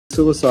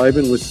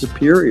psilocybin was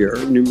superior,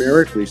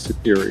 numerically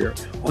superior,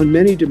 on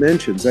many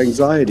dimensions: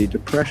 anxiety,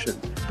 depression,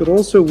 but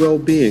also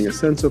well-being, a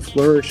sense of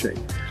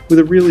flourishing, with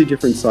a really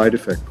different side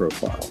effect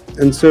profile.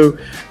 And so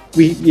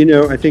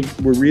I think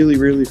we're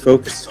really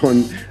focused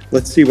on,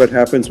 let's see what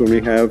happens when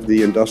we have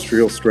the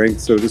industrial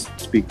strength, so to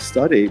speak,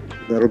 study.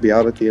 That'll be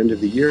out at the end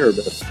of the year,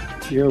 but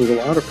there's a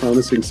lot of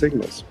promising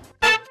signals.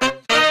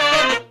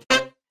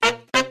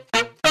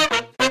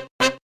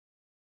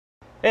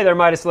 Hey there,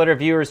 Midas Letter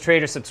viewers,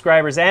 traders,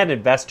 subscribers, and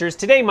investors.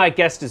 Today my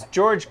guest is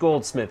George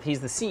Goldsmith.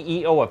 He's the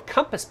CEO of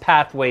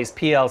Pathways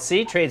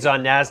PLC, trades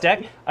on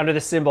NASDAQ under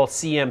the symbol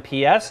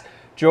CMPS.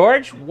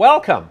 George,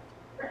 welcome.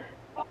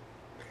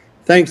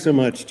 Thanks so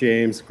much,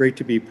 James. Great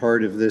to be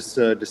part of this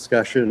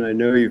discussion. I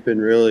know you've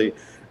been really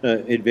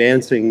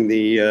advancing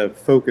the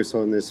focus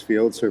on this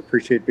field, so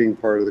appreciate being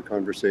part of the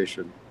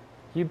conversation.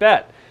 You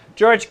bet.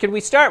 George, can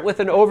we start with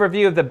an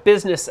overview of the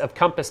business of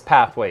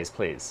Pathways,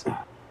 please?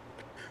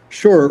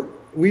 Sure.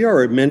 We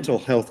are a mental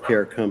health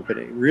care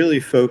company, really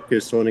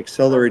focused on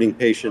accelerating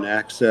patient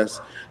access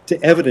to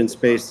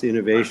evidence-based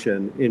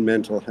innovation in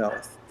mental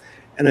health.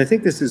 And I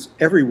think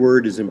every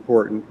word is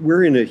important.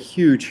 We're in a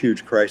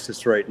huge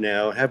crisis right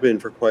now, have been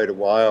for quite a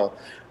while,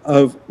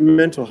 of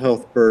mental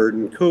health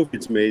burden.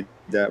 COVID's made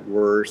that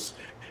worse.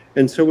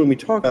 And so when we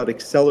talk about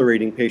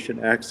accelerating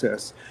patient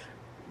access,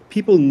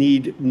 people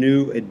need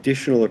new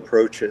additional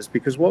approaches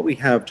because what we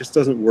have just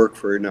doesn't work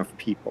for enough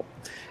people.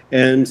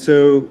 And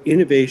so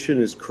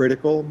innovation is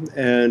critical,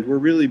 and we're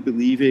really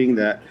believing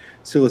that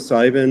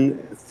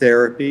psilocybin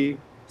therapy,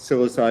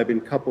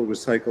 psilocybin coupled with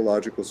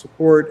psychological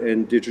support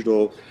and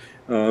digital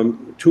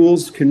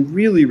tools can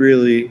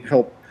really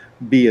help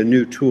be a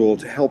new tool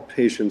to help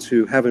patients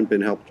who haven't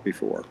been helped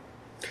before.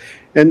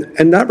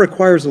 And that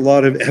requires a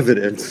lot of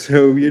evidence.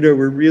 So,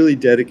 we're really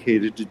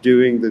dedicated to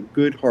doing the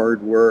good,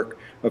 hard work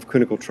of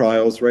clinical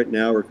trials. Right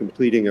now, we're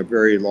completing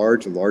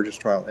the largest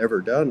trial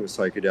ever done with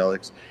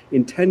psychedelics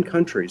in 10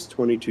 countries,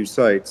 22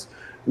 sites.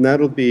 And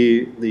that'll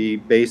be the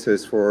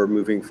basis for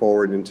moving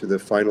forward into the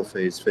final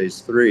phase,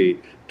 phase 3,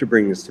 to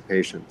bring this to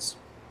patients.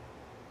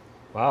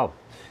 Wow,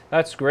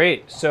 that's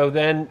great. So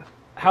then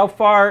how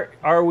far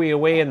are we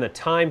away in the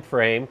time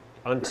frame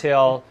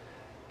until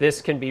this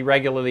can be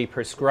regularly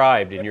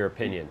prescribed, in your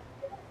opinion?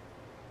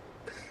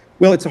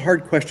 Well, it's a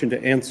hard question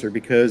to answer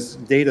because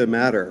data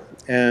matter,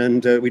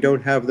 and we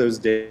don't have those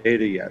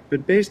data yet.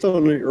 But based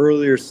on the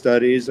earlier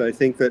studies, I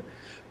think that,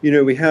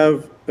 we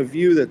have a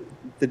view that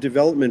the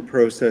development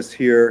process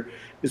here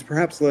is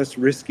perhaps less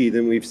risky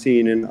than we've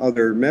seen in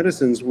other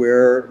medicines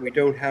where we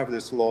don't have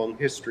this long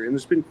history. And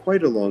there's been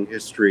quite a long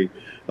history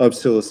of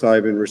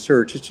psilocybin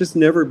research. It's just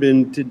never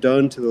been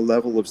done to the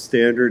level of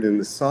standard and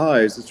the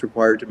size that's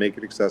required to make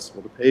it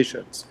accessible to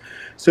patients.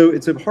 So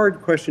it's a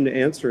hard question to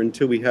answer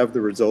until we have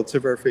the results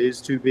of our phase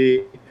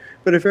 2b.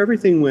 But if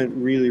everything went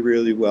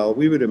really well,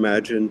 we would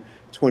imagine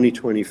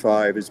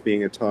 2025 as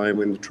being a time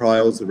when the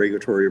trials, the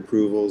regulatory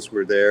approvals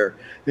were there,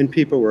 and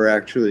people were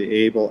actually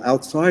able,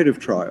 outside of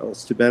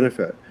trials, to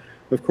benefit.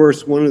 Of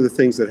course, one of the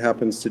things that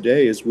happens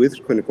today is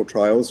with clinical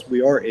trials,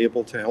 we are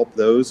able to help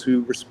those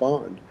who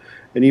respond.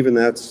 And even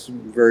that's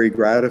very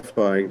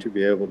gratifying to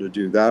be able to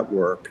do that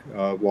work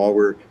while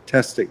we're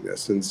testing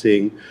this and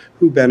seeing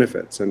who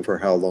benefits and for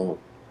how long.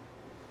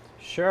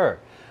 Sure.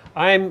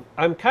 I'm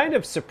kind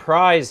of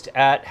surprised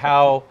at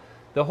how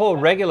the whole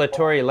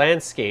regulatory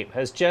landscape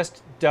has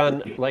just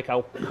done like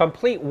a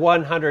complete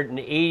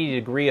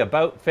 180-degree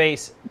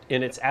about-face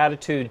in its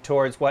attitude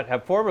towards what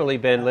have formerly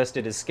been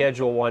listed as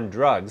Schedule I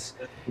drugs.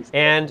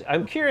 And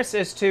I'm curious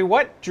as to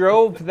what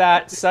drove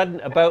that sudden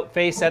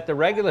about-face at the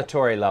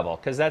regulatory level,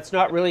 because that's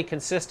not really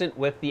consistent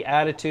with the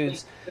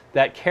attitudes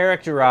that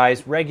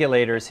characterize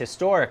regulators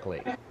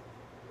historically.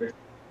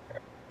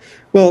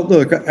 Well,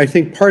 look, I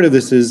think part of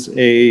this is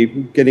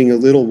getting a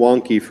little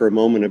wonky for a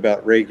moment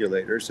about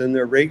regulators. And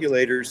there are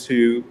regulators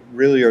who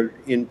really are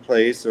in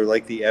place, or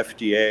like the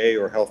FDA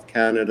or Health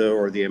Canada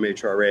or the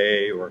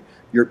MHRA or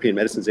European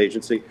Medicines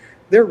Agency.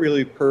 Their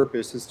really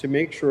purpose is to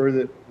make sure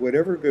that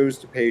whatever goes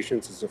to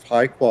patients is of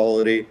high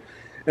quality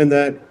and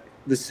that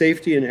the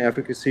safety and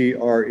efficacy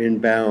are in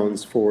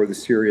bounds for the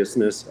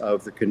seriousness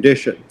of the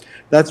condition.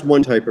 That's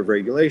one type of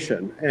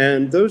regulation.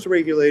 And those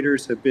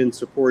regulators have been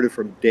supported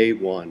from day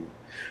one.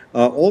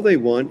 All they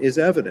want is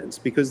evidence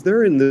because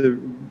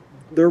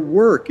their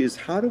work is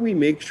how do we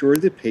make sure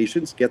that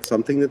patients get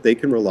something that they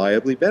can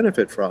reliably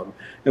benefit from,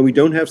 and we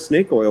don't have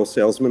snake oil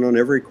salesmen on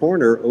every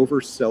corner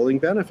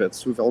overselling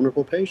benefits to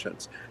vulnerable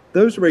patients.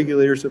 Those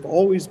regulators have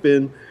always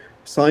been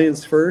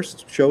science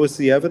first, show us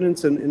the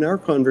evidence, and in our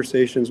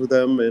conversations with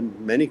them in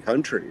many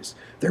countries,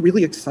 they're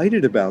really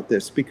excited about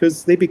this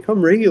because they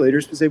become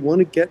regulators because they want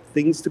to get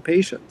things to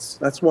patients.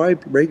 That's why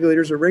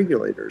regulators are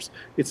regulators.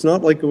 It's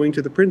not like going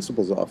to the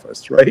principal's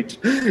office, right?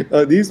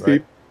 These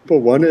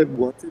people want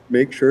to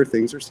make sure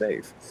things are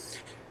safe.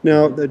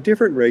 Now, the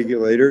different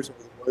regulators are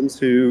the ones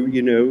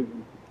who,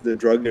 the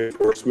drug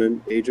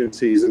enforcement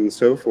agencies and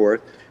so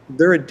forth,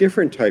 they're a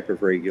different type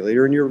of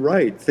regulator, and you're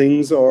right,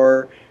 things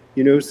are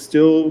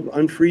still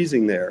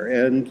unfreezing there,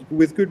 and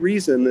with good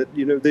reason that,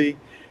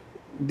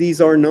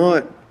 these are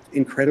not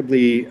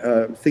incredibly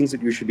things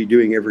that you should be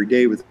doing every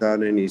day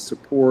without any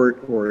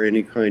support or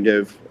any kind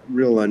of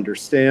real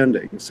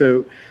understanding.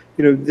 So,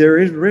 there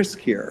is risk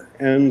here.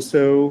 And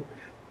so,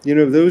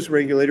 those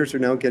regulators are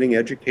now getting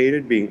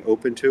educated, being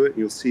open to it. And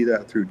you'll see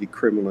that through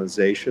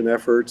decriminalization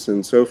efforts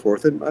and so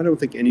forth. And I don't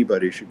think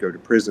anybody should go to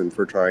prison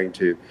for trying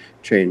to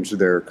change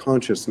their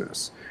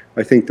consciousness.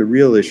 I think the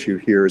real issue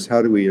here is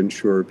how do we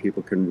ensure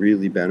people can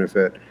really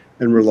benefit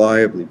and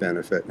reliably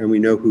benefit, and we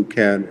know who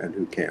can and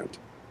who can't.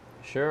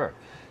 Sure.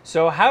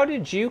 So how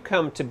did you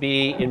come to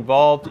be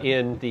involved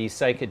in the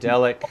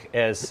psychedelic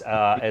as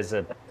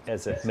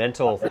a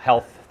mental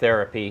health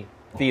therapy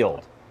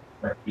field?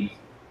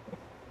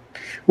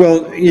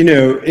 Well,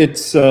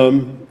 it's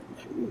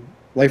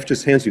life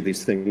just hands you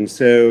these things.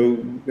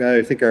 So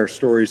I think our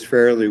story is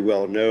fairly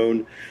well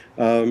known.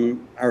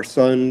 Our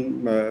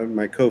son,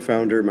 my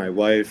co-founder, my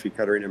wife,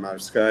 Ekaterina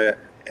Mavskaya,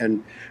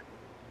 and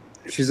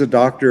she's a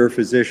doctor, a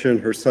physician.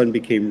 Her son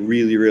became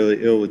really,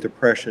 really ill with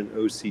depression,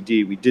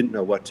 OCD. We didn't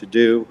know what to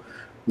do.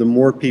 The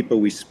more people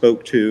we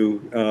spoke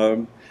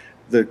to,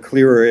 the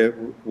clearer it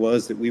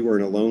was that we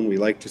weren't alone. We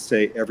like to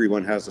say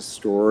everyone has a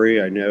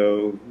story. I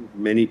know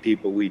many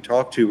people we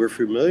talked to were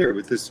familiar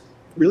with this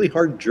really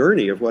hard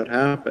journey of what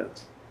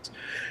happens.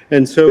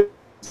 And so,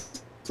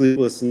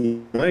 sleepless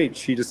night,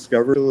 she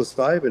discovered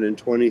psilocybin in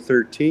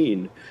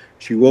 2013.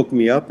 She woke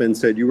me up and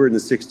said, "You were in the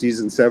 60s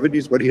and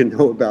 70s. What do you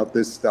know about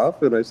this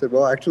stuff?" And I said,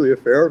 "Well, actually a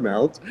fair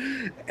amount."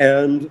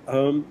 And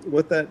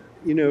what that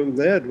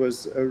led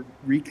was a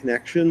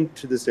reconnection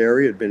to this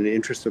area. It had been an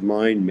interest of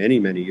mine many,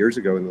 many years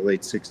ago in the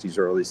late 60s,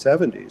 early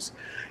 70s.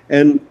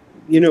 And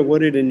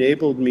what it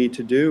enabled me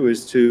to do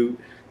is to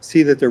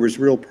see that there was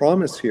real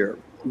promise here.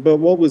 But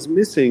what was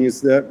missing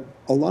is that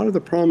a lot of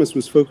the promise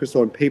was focused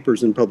on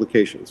papers and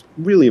publications.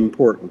 Really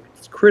important.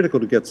 It's critical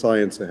to get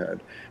science ahead,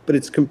 but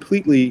it's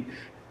completely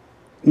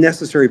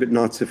necessary but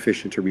not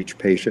sufficient to reach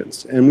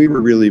patients. And we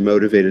were really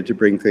motivated to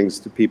bring things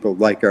to people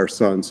like our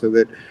son so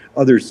that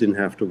others didn't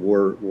have to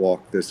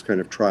walk this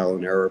kind of trial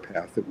and error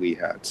path that we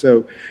had.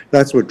 So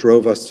that's what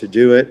drove us to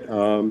do it.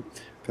 I've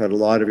had a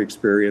lot of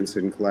experience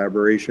in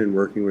collaboration,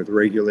 working with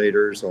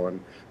regulators on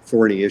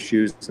thorny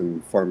issues in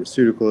the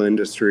pharmaceutical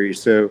industry.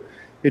 So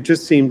it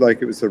just seemed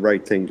like it was the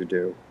right thing to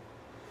do.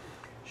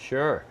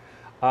 Sure.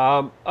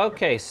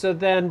 Okay, so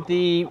then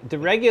the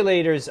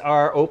regulators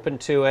are open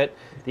to it.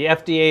 The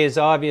FDA is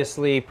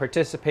obviously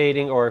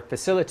participating or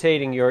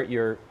facilitating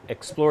your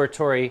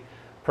exploratory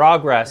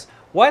progress.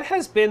 What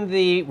has been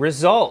the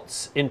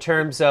results in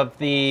terms of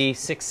the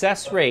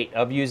success rate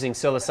of using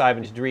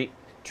psilocybin to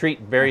treat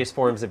various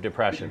forms of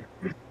depression?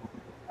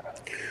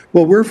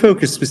 Well, we're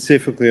focused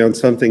specifically on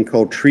something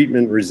called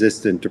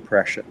treatment-resistant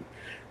depression.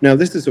 Now,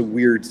 this is a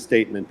weird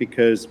statement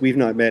because we've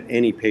not met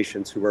any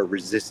patients who are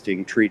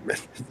resisting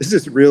treatment. This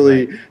is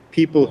really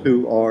people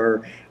who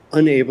are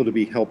unable to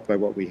be helped by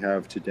what we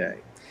have today.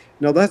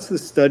 Now, that's the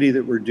study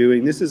that we're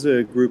doing. This is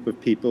a group of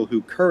people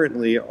who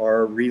currently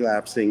are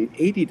relapsing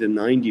 80 to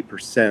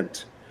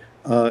 90%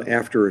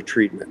 after a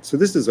treatment. So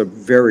this is a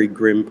very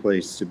grim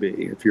place to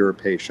be if you're a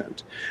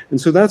patient. And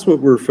so that's what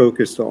we're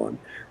focused on.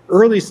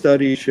 Early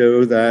studies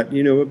show that,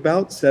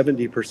 about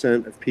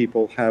 70% of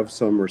people have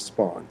some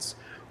response.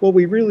 What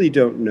we really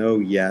don't know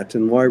yet,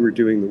 and why we're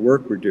doing the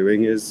work we're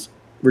doing, is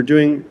we're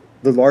doing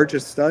the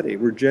largest study.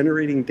 We're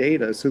generating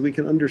data so we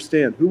can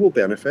understand who will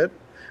benefit,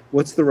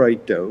 what's the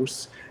right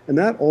dose, and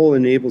that all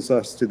enables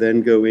us to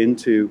then go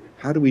into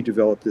how do we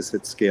develop this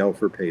at scale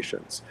for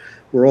patients.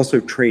 We're also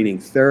training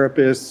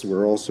therapists.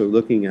 We're also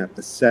looking at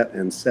the set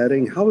and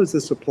setting. How is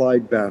this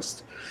applied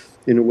best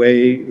in a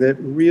way that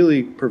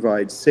really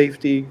provides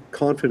safety,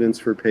 confidence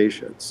for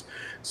patients?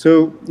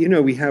 So,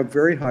 we have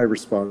very high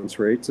response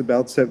rates,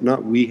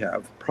 not we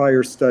have,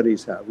 prior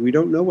studies have. We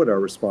don't know what our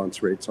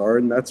response rates are,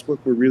 and that's what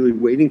we're really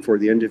waiting for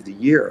the end of the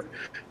year,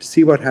 to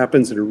see what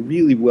happens in a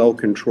really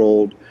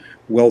well-controlled,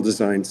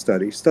 well-designed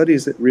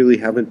studies that really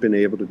haven't been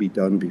able to be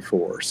done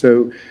before.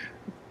 So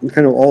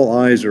kind of all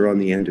eyes are on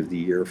the end of the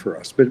year for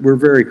us, but we're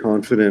very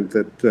confident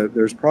that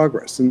there's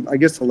progress. And I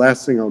guess the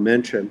last thing I'll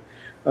mention,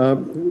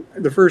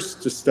 the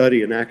first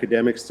study, an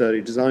academic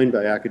study designed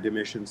by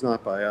academicians,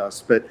 not by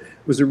us, but it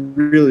was a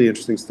really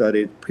interesting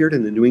study. It appeared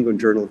in the New England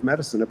Journal of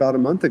Medicine about a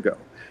month ago.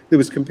 It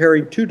was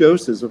comparing 2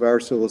 doses of our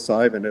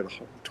psilocybin at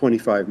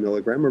 25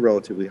 milligram, a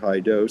relatively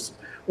high dose,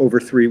 over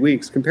 3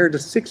 weeks, compared to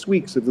 6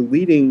 weeks of the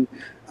leading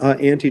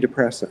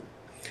antidepressant.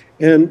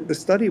 And the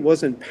study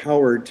wasn't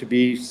powered to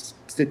be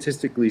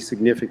statistically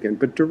significant,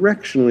 but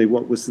directionally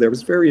what was there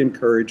was very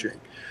encouraging.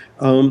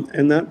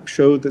 And that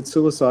showed that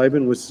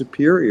psilocybin was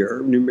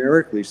superior,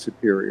 numerically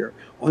superior,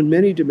 on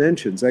many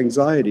dimensions: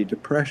 anxiety,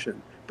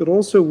 depression, but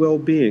also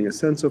well-being, a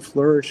sense of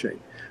flourishing,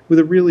 with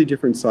a really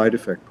different side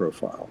effect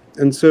profile.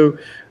 And so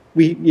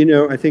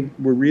I think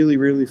we're really,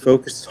 really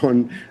focused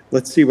on,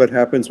 let's see what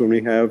happens when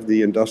we have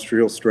the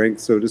industrial strength,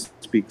 so to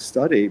speak,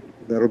 study.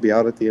 That'll be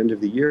out at the end of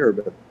the year,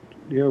 but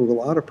with a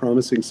lot of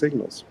promising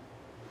signals.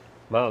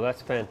 Wow,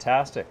 that's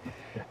fantastic.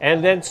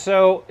 And then,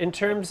 so in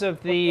terms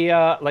of the,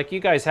 like you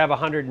guys have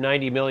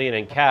 190 million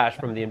in cash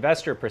from the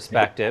investor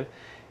perspective,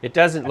 It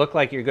doesn't look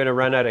like you're going to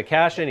run out of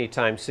cash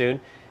anytime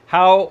soon.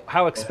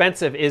 How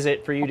expensive is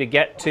it for you to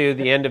get to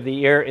the end of the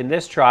year in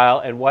this trial,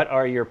 and what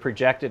are your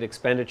projected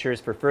expenditures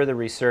for further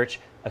research,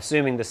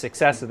 assuming the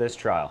success of this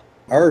trial?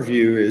 Our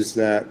view is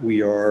that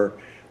we are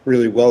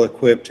really well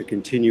equipped to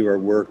continue our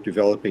work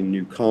developing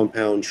new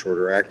compounds,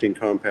 shorter acting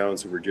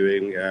compounds that we're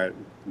doing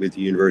with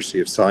the University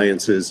of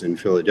Sciences in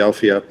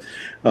Philadelphia.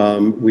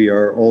 We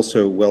are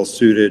also well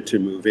suited to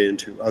move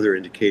into other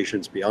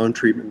indications beyond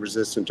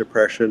treatment-resistant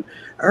depression.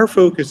 Our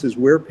focus is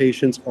where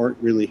patients aren't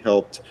really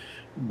helped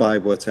by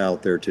what's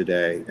out there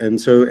today. And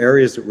so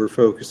areas that we're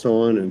focused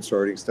on and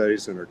starting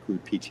studies in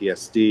include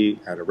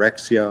PTSD,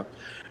 anorexia,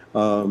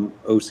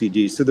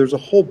 OCD. So there's a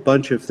whole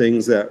bunch of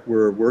things that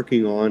we're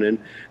working on, and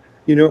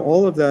you know,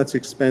 all of that's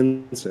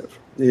expensive.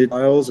 It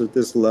trials at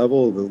this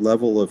level, the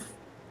level of,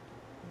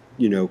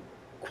 you know,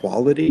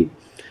 quality,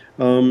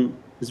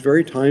 is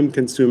very time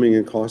consuming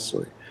and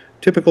costly.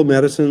 Typical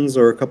medicines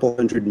are a couple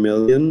 $100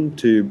 million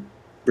to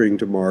bring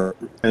to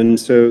market. And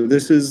so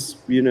this is,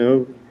 you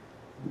know,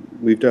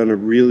 we've done a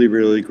really,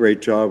 really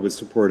great job with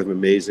support of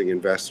amazing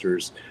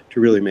investors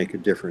to really make a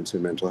difference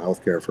in mental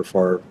health care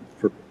for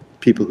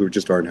people who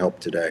just aren't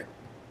helped today.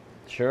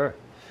 Sure.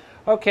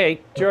 Okay,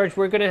 George,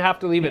 we're going to have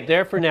to leave it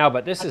there for now,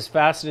 but this is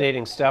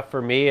fascinating stuff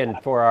for me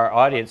and for our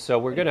audience, so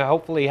we're going to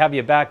hopefully have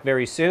you back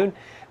very soon.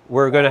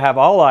 We're going to have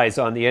all eyes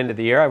on the end of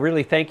the year. I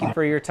really thank you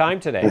for your time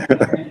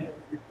today.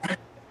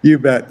 You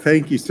bet.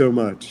 Thank you so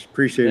much.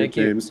 Appreciate it,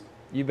 James.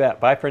 You bet.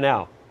 Bye for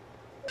now.